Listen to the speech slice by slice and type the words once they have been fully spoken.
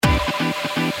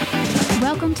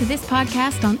Welcome to this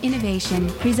podcast on innovation,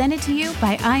 presented to you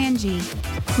by ING.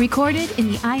 Recorded in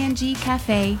the ING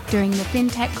Café during the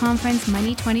FinTech conference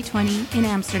Money2020 in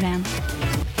Amsterdam.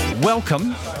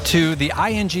 Welcome to the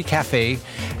ING Café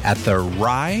at the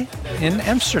RAI in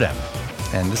Amsterdam.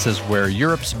 And this is where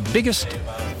Europe's biggest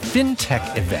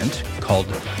FinTech event called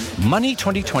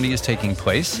Money2020 is taking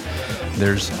place.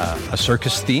 There's a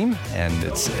circus theme, and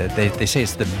they say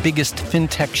it's the biggest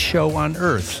FinTech show on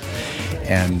earth.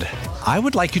 And I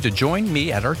would like you to join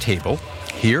me at our table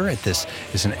here at this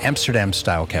is an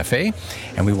Amsterdam-style cafe,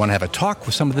 and we want to have a talk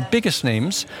with some of the biggest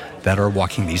names that are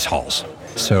walking these halls.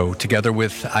 So together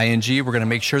with ING, we're going to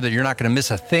make sure that you're not going to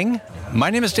miss a thing. My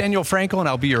name is Daniel Frankel, and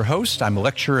I'll be your host. I'm a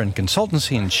lecturer in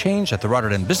consultancy and change at the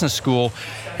Rotterdam Business School,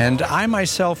 and I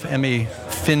myself am a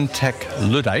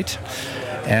FinTech Luddite.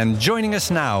 And joining us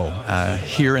now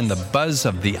here in the buzz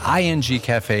of the ING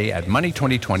Café at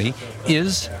Money2020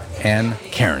 is Ann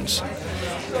Cairns.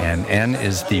 And Ann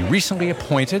is the recently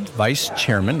appointed Vice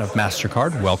Chairman of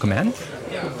MasterCard. Welcome, Ann.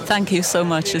 Thank you so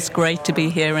much. It's great to be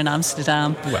here in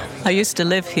Amsterdam. Well, I used to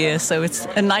live here, so it's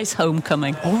a nice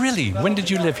homecoming. Oh, really? When did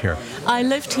you live here? I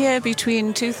lived here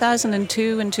between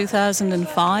 2002 and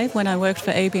 2005 when I worked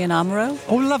for ABN AMRO.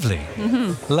 Oh, lovely.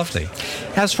 Mm-hmm. Lovely.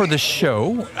 As for the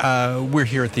show, we're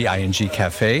here at the ING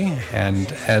Café,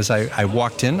 and as I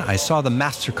walked in, I saw the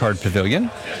MasterCard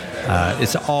Pavilion.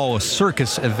 It's all a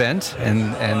circus event,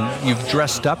 and you've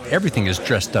dressed up. Everything is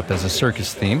dressed up as a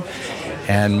circus theme.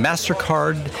 And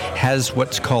MasterCard has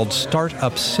what's called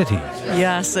Startup City.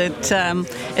 Yes,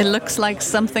 it looks like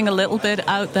something a little bit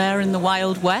out there in the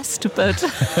Wild West, but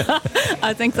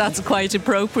I think that's quite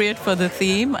appropriate for the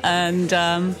theme. And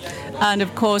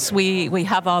of course, we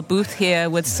have our booth here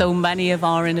with so many of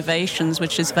our innovations,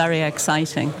 which is very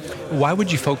exciting. Why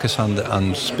would you focus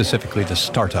on specifically the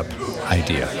startup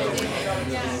idea?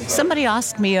 Somebody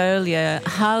asked me earlier,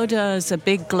 how does a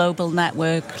big global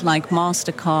network like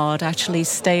MasterCard actually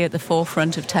stay at the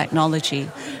forefront of technology?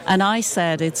 And I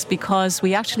said it's because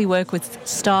we actually work with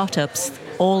startups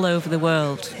all over the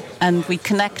world, and we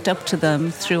connect up to them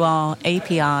through our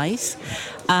APIs,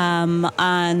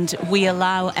 and we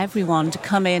allow everyone to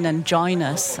come in and join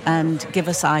us and give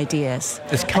us ideas.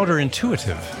 It's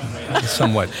counterintuitive,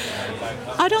 somewhat.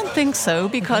 I don't think so,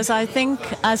 because I think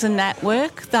as a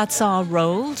network, that's our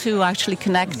role, to actually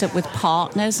connect up with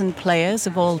partners and players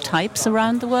of all types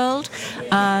around the world.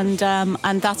 And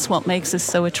that's what makes us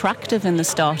so attractive in the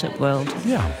startup world.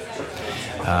 Yeah.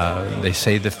 They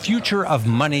say the future of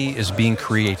money is being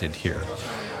created here.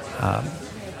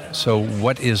 So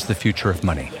what is the future of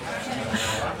money?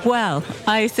 Well,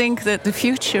 I think that the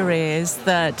future is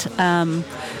that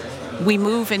we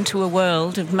move into a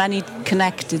world of many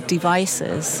connected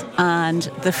devices, and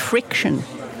the friction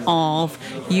of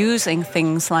using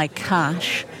things like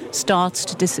cash starts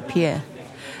to disappear.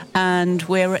 And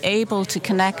we're able to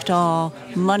connect our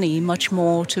money much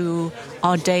more to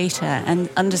our data and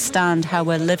understand how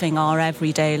we're living our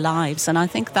everyday lives. And I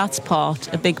think that's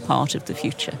a big part of the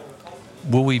future.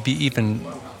 Will we be even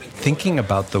thinking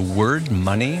about the word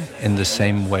money in the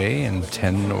same way in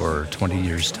 10 or 20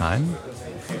 years' time?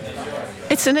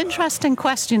 It's an interesting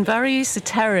question, very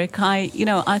esoteric. I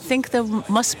think there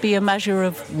must be a measure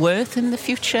of worth in the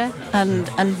future, and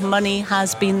money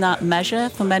has been that measure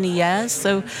for many years.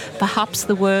 So perhaps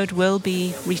the word will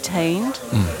be retained,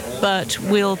 but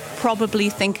we'll probably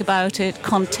think about it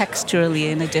contextually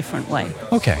in a different way.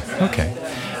 Okay.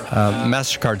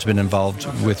 MasterCard's been involved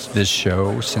with this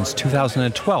show since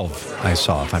 2012, I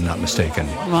saw, if I'm not mistaken.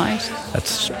 Right.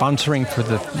 That's sponsoring for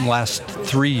the last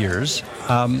 3 years.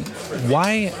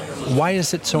 Why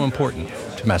is it so important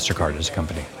to MasterCard as a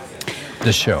company?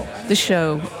 The show.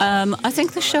 I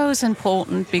think the show is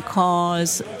important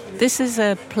because this is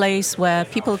a place where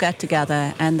people get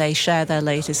together and they share their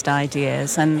latest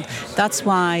ideas. And that's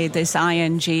why this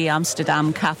ING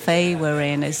Amsterdam Café we're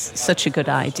in is such a good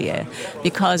idea,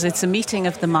 because it's a meeting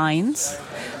of the minds.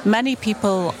 Many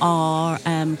people are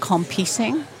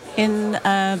competing in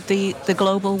the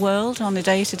global world on a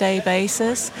day-to-day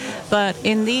basis. But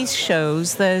in these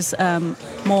shows, there's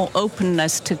more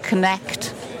openness to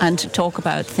connect and to talk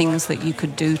about things that you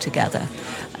could do together.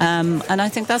 And I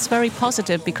think that's very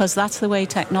positive, because that's the way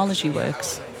technology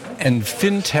works. And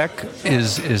FinTech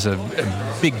is a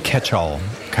big catch-all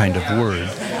kind of word.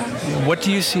 What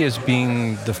do you see as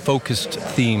being the focused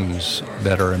themes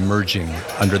that are emerging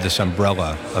under this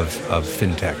umbrella of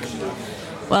FinTech?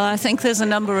 Well, I think there's a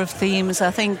number of themes. I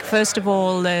think, first of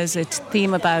all, there's a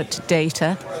theme about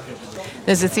data.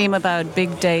 There's a theme about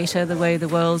big data, the way the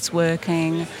world's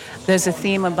working. There's a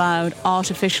theme about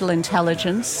artificial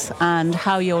intelligence and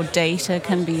how your data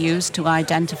can be used to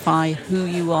identify who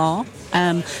you are.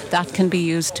 That can be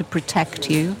used to protect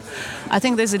you. I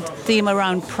think there's a theme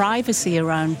around privacy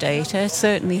around data,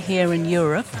 certainly here in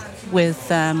Europe with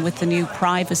the new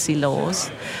privacy laws,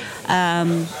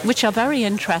 which are very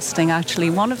interesting, actually.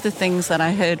 One of the things that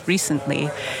I heard recently,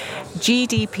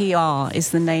 GDPR is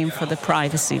the name for the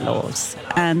privacy laws.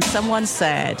 And someone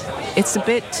said it's a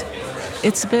bit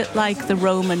like the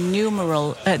Roman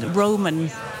numeral, Roman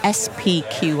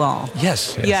SPQR.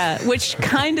 Yes. Yeah, which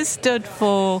kind of stood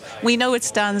for, we know it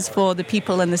stands for the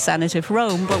people in the Senate of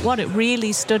Rome, but what it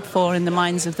really stood for in the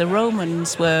minds of the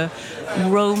Romans were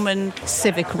Roman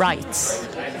civic rights.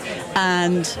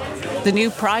 And the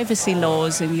new privacy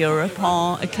laws in Europe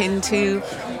are akin to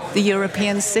the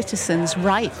European citizens'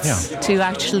 rights to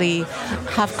actually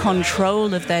have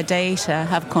control of their data,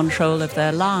 have control of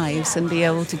their lives, and be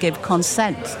able to give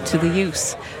consent to the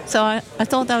use. So I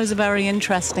thought that was a very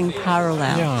interesting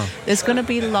parallel. Yeah. There's going to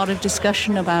be a lot of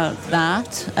discussion about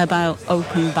that, about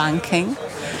open banking.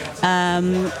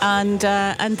 And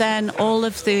then all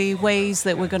of the ways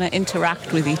that we're going to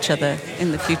interact with each other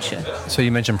in the future. So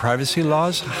you mentioned privacy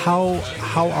laws. How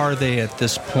are they at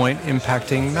this point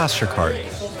impacting MasterCard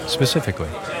specifically?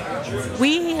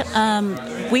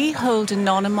 We hold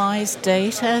anonymized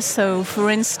data. So, for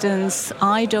instance,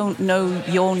 I don't know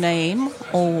your name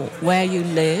or where you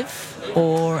live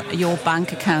or your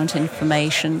bank account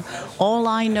information. All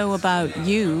I know about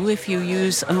you, if you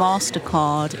use a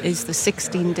MasterCard, is the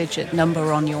 16-digit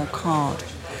number on your card.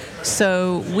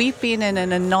 So we've been in an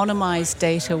anonymized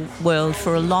data world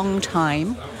for a long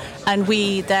time, and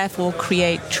we therefore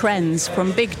create trends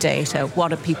from big data.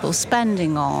 What are people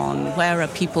spending on? Where are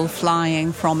people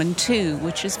flying from and to?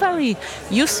 Which is very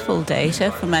useful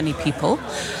data for many people.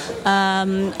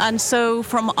 And so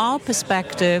from our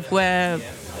perspective, we're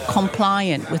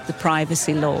compliant with the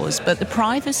privacy laws, but the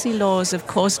privacy laws have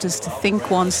caused us to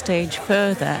think one stage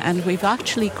further, and we've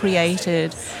actually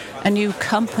created a new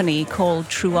company called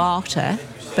Truata,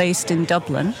 based in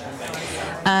Dublin,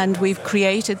 and we've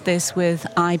created this with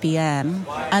IBM,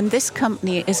 and this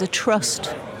company is a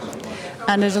trust,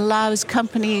 and it allows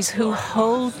companies who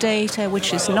hold data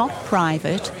which is not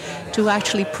private to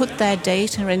actually put their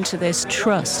data into this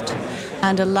trust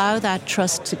and allow that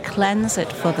trust to cleanse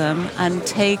it for them and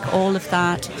take all of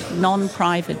that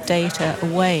non-private data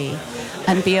away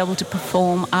and be able to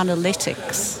perform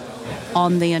analytics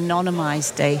on the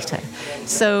anonymized data.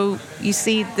 So you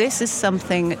see, this is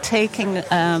something, taking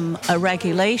a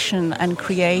regulation and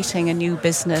creating a new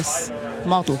business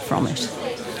model from it.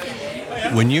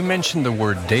 When you mention the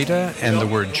word data and the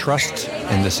word trust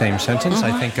in the same sentence,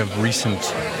 I think of recent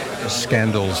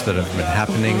scandals that have been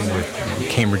happening with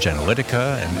Cambridge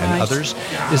Analytica and others.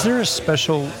 Is there a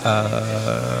special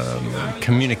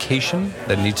communication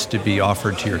that needs to be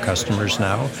offered to your customers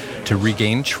now to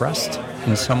regain trust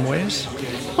in some ways?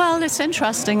 Well, it's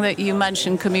interesting that you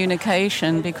mentioned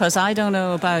communication, because I don't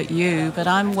know about you, but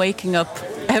I'm waking up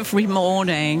every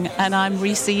morning and I'm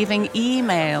receiving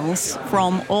emails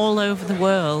from all over the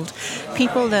world,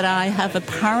 people that I have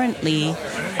apparently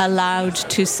allowed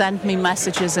to send me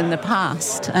messages in the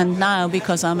past, and now,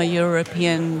 because I'm a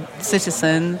European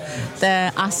citizen,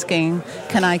 they're asking,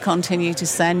 can I continue to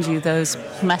send you those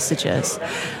messages?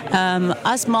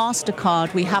 As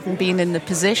MasterCard, we haven't been in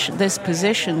this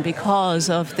position because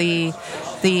of the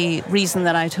reason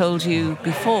that I told you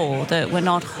before, that we're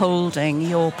not holding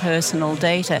your personal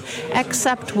data,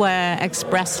 except where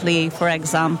expressly, for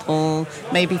example,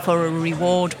 maybe for a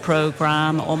reward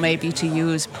program or maybe to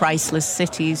use priceless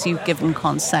cities, you've given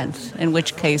consent, in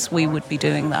which case we would be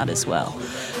doing that as well.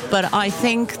 But I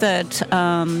think that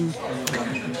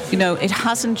it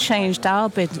hasn't changed our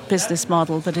business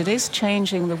model, but it is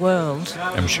changing the world.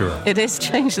 I'm sure. It is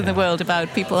changing the world about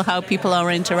how people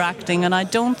are interacting, and I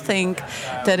don't think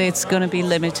that it's going to be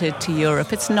limited to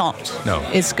Europe. It's not. No.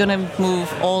 It's going to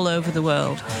move all over the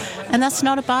world. And that's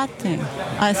not a bad thing,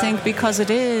 I think, because it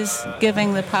is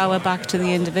giving the power back to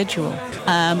the individual.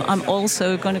 I'm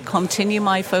also going to continue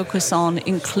my focus on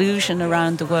inclusion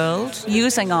around the world,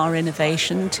 using our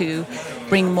innovation to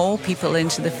bring more people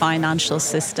into the financial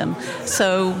system.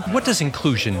 So, what does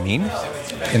inclusion mean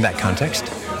in that context?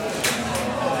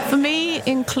 For me,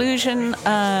 inclusion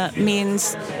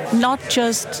means not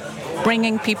just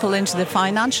bringing people into the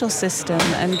financial system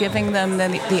and giving them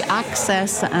the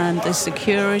access and the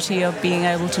security of being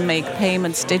able to make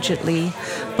payments digitally,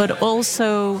 but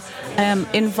also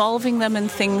involving them in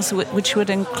things which would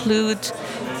include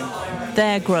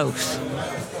their growth.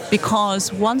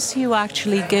 Because once you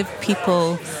actually give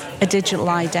people a digital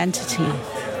identity,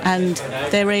 and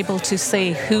they're able to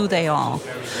say who they are.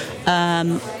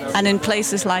 And in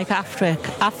places like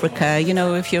Africa,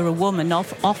 if you're a woman,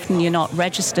 often you're not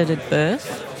registered at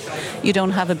birth. You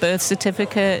don't have a birth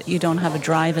certificate, you don't have a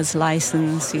driver's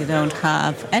license, you don't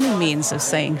have any means of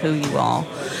saying who you are.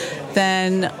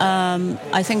 Then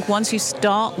I think once you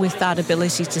start with that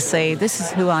ability to say, this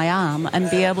is who I am, and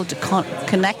be able to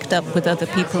connect up with other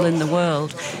people in the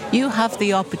world, you have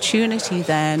the opportunity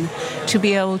then to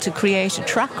be able to create a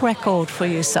track record for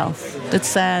yourself that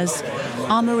says,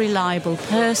 I'm a reliable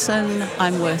person,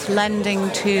 I'm worth lending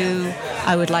to,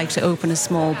 I would like to open a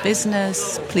small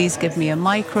business, please give me a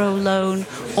micro loan.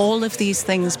 All of these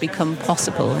things become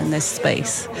possible in this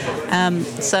space.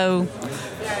 So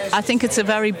I think it's a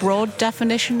very broad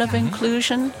definition of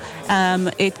inclusion.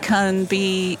 It can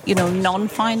be,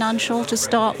 non-financial to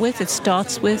start with. It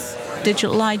starts with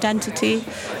digital identity,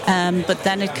 but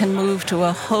then it can move to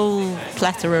a whole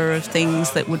plethora of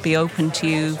things that would be open to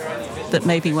you that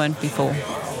maybe weren't before.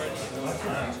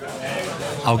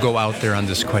 I'll go out there on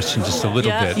this question just a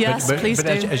little bit. Yes, please do.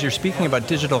 As you're speaking about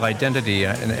digital identity,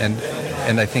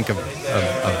 and I think of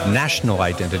national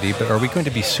identity, but are we going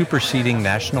to be superseding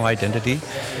national identity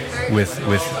with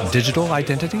digital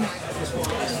identity?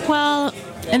 Well,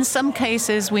 in some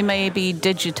cases, we may be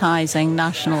digitizing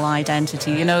national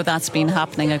identity. That's been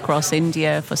happening across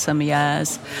India for some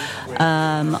years.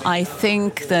 I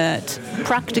think that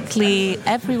practically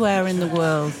everywhere in the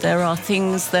world, there are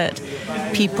things that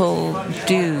people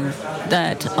do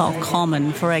that are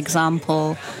common. For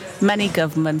example, many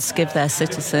governments give their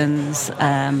citizens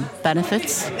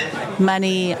benefits.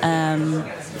 Many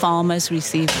farmers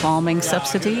receive farming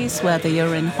subsidies, whether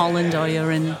you're in Holland or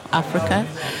you're in Africa.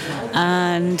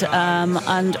 And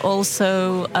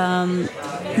also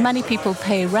many people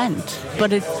pay rent,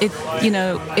 but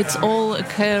it's all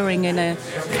occurring in a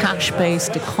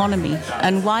cash-based economy.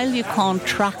 And while you can't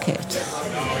track it,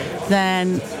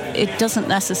 then it doesn't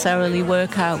necessarily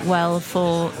work out well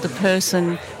for the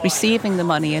person receiving the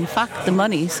money. In fact, the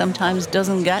money sometimes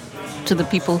doesn't get to the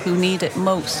people who need it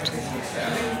most.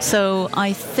 So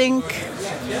I think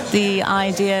the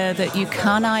idea that you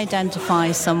can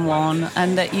identify someone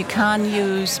and that you can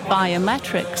use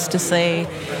biometrics to say,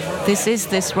 this is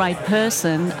this right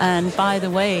person, and by the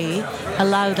way,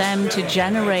 allow them to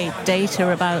generate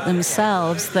data about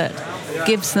themselves that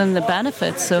gives them the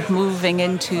benefits of moving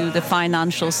into the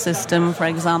financial system, for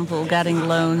example, getting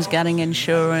loans, getting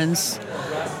insurance,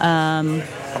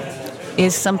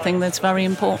 is something that's very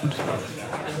important.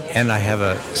 And I have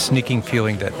a sneaking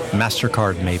feeling that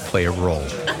MasterCard may play a role.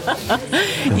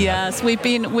 Yes, we've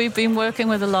been working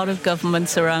with a lot of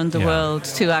governments around the world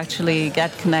to actually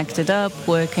get connected up,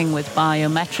 working with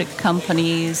biometric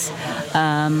companies.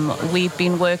 We've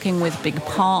been working with big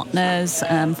partners,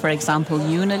 for example,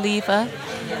 Unilever,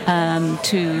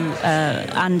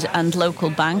 and local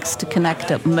banks to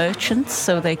connect up merchants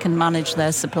so they can manage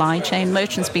their supply chain.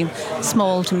 Merchants being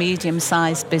small to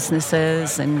medium-sized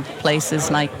businesses in places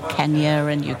like Kenya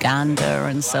and Uganda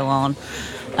and so on.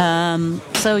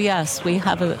 So yes, we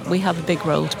have a big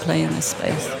role to play in this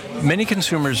space. Many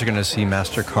consumers are going to see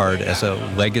MasterCard as a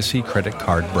legacy credit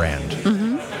card brand.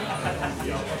 Mm-hmm.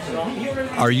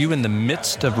 Are you in the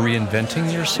midst of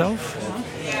reinventing yourself?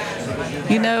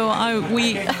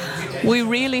 We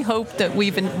really hope that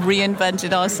we've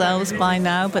reinvented ourselves by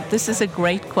now, but this is a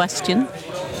great question.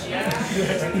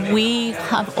 We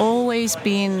have always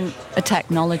been a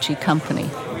technology company.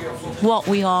 What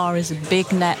we are is a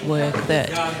big network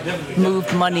that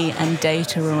moved money and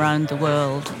data around the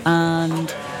world.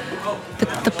 And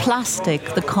the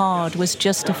plastic, the card, was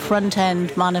just a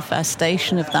front-end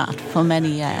manifestation of that for many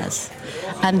years.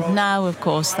 And now, of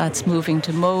course, that's moving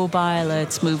to mobile,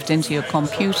 it's moved into your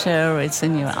computer, it's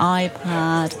in your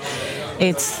iPad.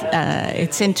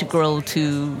 It's integral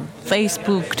to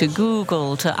Facebook, to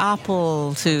Google, to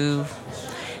Apple, to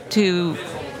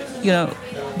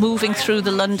moving through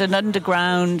the London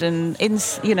Underground and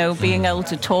being able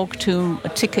to talk to a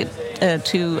ticket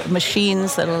to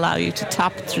machines that allow you to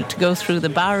tap through to go through the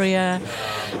barrier.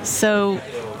 So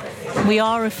we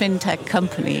are a fintech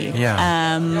company,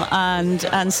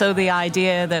 and so the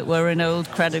idea that we're an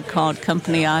old credit card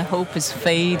company, I hope, is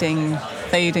fading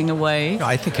away.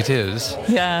 I think it is.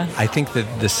 Yeah. I think that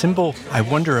the symbol, I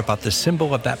wonder about the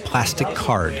symbol of that plastic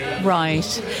card.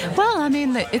 Right. Well, I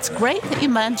mean, it's great that you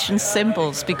mentioned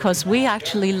symbols, because we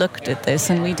actually looked at this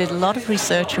and we did a lot of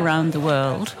research around the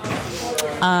world.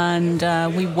 And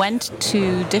we went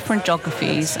to different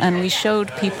geographies and we showed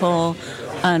people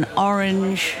an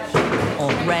orange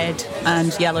or red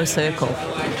and yellow circle.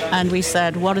 And we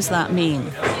said, what does that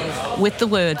mean? with the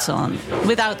words on,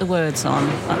 without the words on.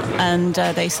 And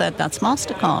they said, that's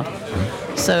MasterCard.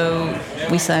 So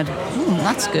we said,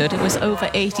 that's good. It was over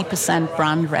 80%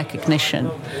 brand recognition,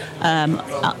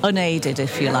 unaided,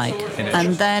 if you like.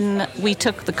 And then we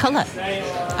took the colour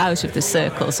out of the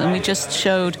circles and we just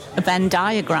showed a Venn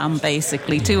diagram,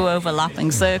 basically, 2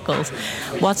 overlapping circles.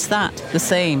 What's that? The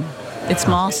same. It's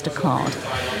MasterCard.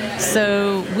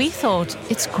 So we thought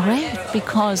it's great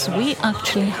because we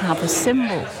actually have a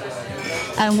symbol.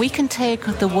 And we can take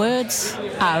the words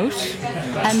out,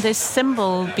 and this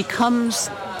symbol becomes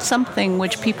something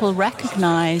which people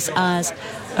recognize as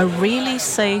a really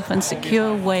safe and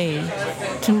secure way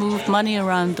to move money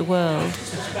around the world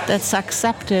that's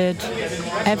accepted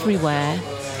everywhere,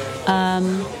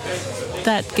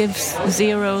 that gives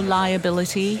zero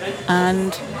liability,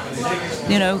 and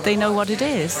they know what it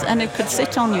is, and it could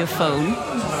sit on your phone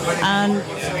and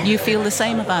you feel the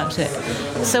same about it.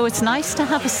 So it's nice to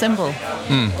have a symbol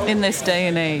in this day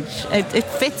and age. It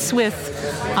fits with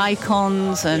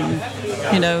icons and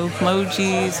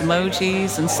emojis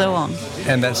and so on.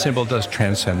 And that symbol does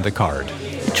transcend the card.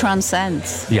 It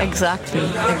transcends. Yeah. Exactly.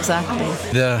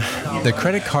 The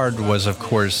credit card was, of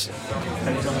course,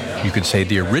 you could say,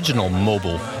 the original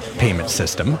mobile payment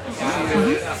system.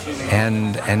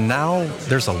 And now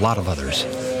there's a lot of others.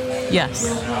 Yes.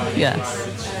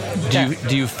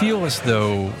 Do you feel as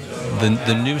though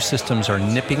the new systems are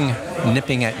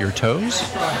nipping at your toes?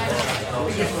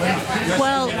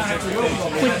 Well,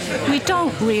 we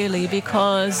don't really,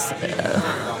 because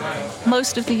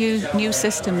most of the new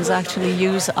systems actually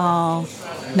use our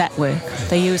network.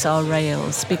 They use our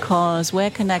rails because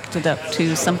we're connected up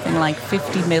to something like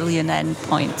 50 million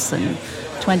endpoints and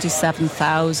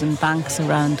 27,000 banks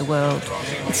around the world.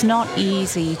 It's not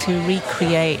easy to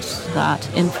recreate that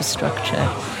infrastructure.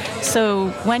 So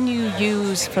when you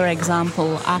use, for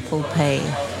example, Apple Pay,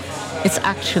 it's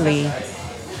actually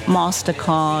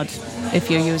MasterCard. If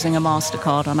you're using a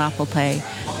MasterCard on Apple Pay,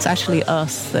 it's actually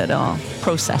us that are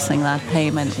processing that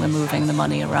payment. We're moving the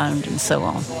money around and so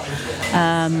on.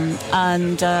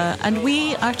 And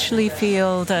we actually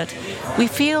feel,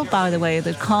 by the way,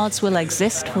 that cards will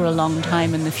exist for a long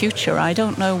time in the future. I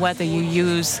don't know whether you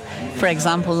use, for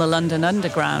example, the London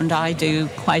Underground. I do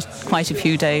quite a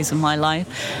few days of my life.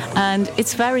 And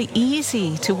it's very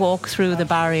easy to walk through the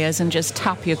barriers and just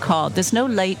tap your card. There's no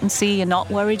latency. You're not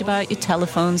worried about your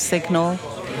telephone signal.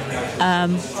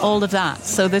 All of that.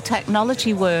 So the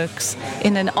technology works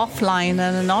in an offline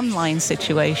and an online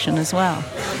situation as well.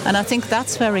 And I think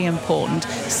that's very important.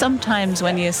 Sometimes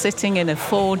when you're sitting in a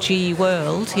 4G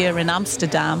world here in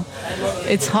Amsterdam,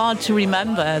 it's hard to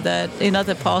remember that in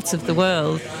other parts of the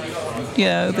world,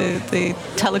 the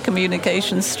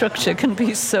telecommunications structure can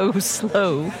be so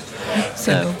slow.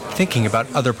 So, and thinking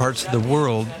about other parts of the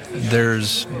world,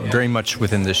 there's very much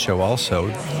within this show also,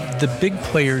 the big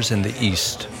players in the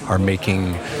East are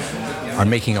making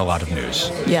a lot of news.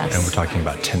 Yes. And we're talking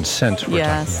about Tencent, we're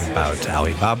talking about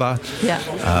Alibaba. Yeah.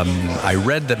 I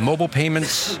read that mobile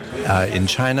payments in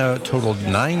China totaled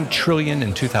 $9 trillion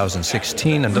in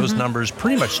 2016, and those numbers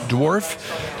pretty much dwarf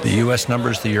the U.S.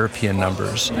 numbers, the European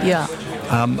numbers. Yeah.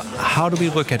 How do we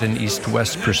look at an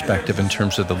East-West perspective in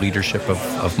terms of the leadership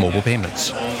of mobile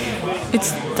payments?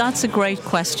 That's a great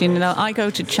question. I go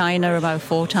to China about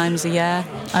 4 times a year.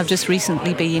 I've just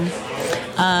recently been.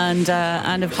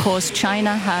 And of course,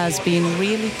 China has been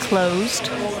really closed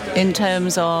in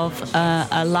terms of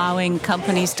allowing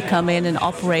companies to come in and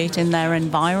operate in their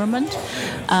environment.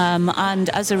 And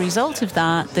as a result of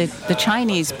that, the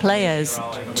Chinese players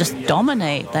just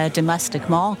dominate their domestic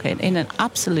market in an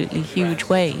absolutely huge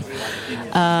way.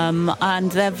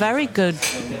 And they're very good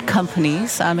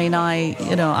companies. I mean,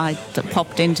 I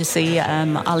popped in to see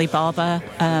Alibaba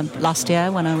last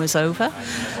year when I was over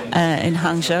in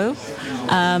Hangzhou.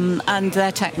 And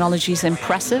their technology is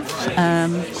impressive.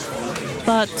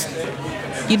 But,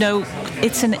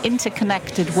 it's an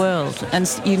interconnected world, and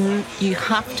you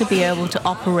have to be able to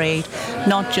operate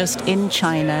not just in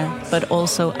China, but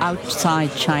also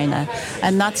outside China.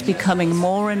 And that's becoming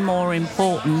more and more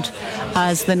important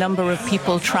as the number of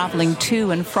people traveling to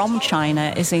and from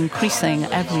China is increasing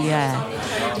every year.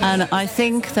 And I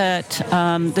think that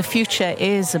the future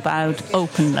is about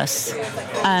openness.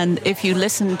 And if you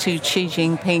listen to Xi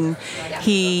Jinping,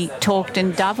 he talked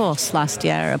in Davos last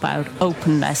year about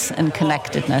openness and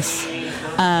connectedness.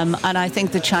 And I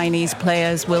think the Chinese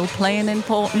players will play an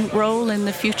important role in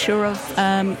the future of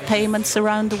payments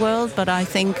around the world. But I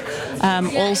think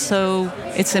also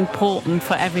it's important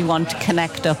for everyone to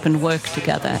connect up and work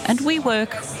together. And we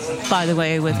work, by the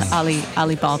way, with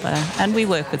Alibaba, and we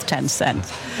work with Tencent.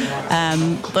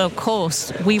 But of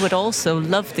course, we would also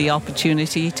love the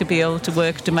opportunity to be able to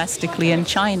work domestically in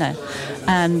China,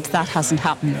 and that hasn't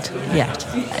happened yet.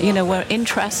 We're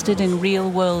interested in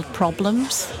real-world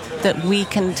problems that we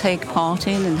can take part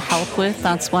in and help with.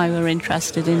 That's why we're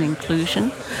interested in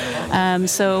inclusion.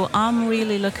 So I'm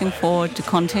really looking forward to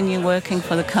continue working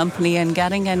for the company and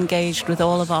getting engaged with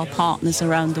all of our partners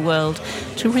around the world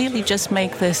to really just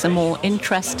make this a more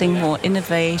interesting, more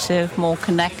innovative, more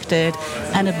connected,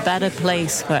 and a better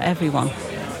place for everyone.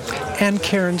 Ann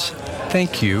Cairns,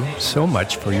 thank you so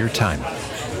much for your time.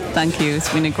 Thank you. It's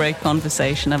been a great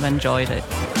conversation. I've enjoyed it.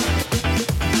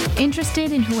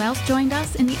 Interested in who else joined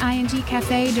us in the ING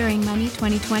Café during Money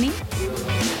 2020?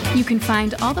 You can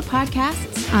find all the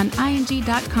podcasts on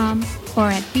ing.com or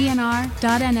at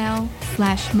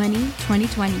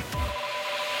bnr.nl/money2020.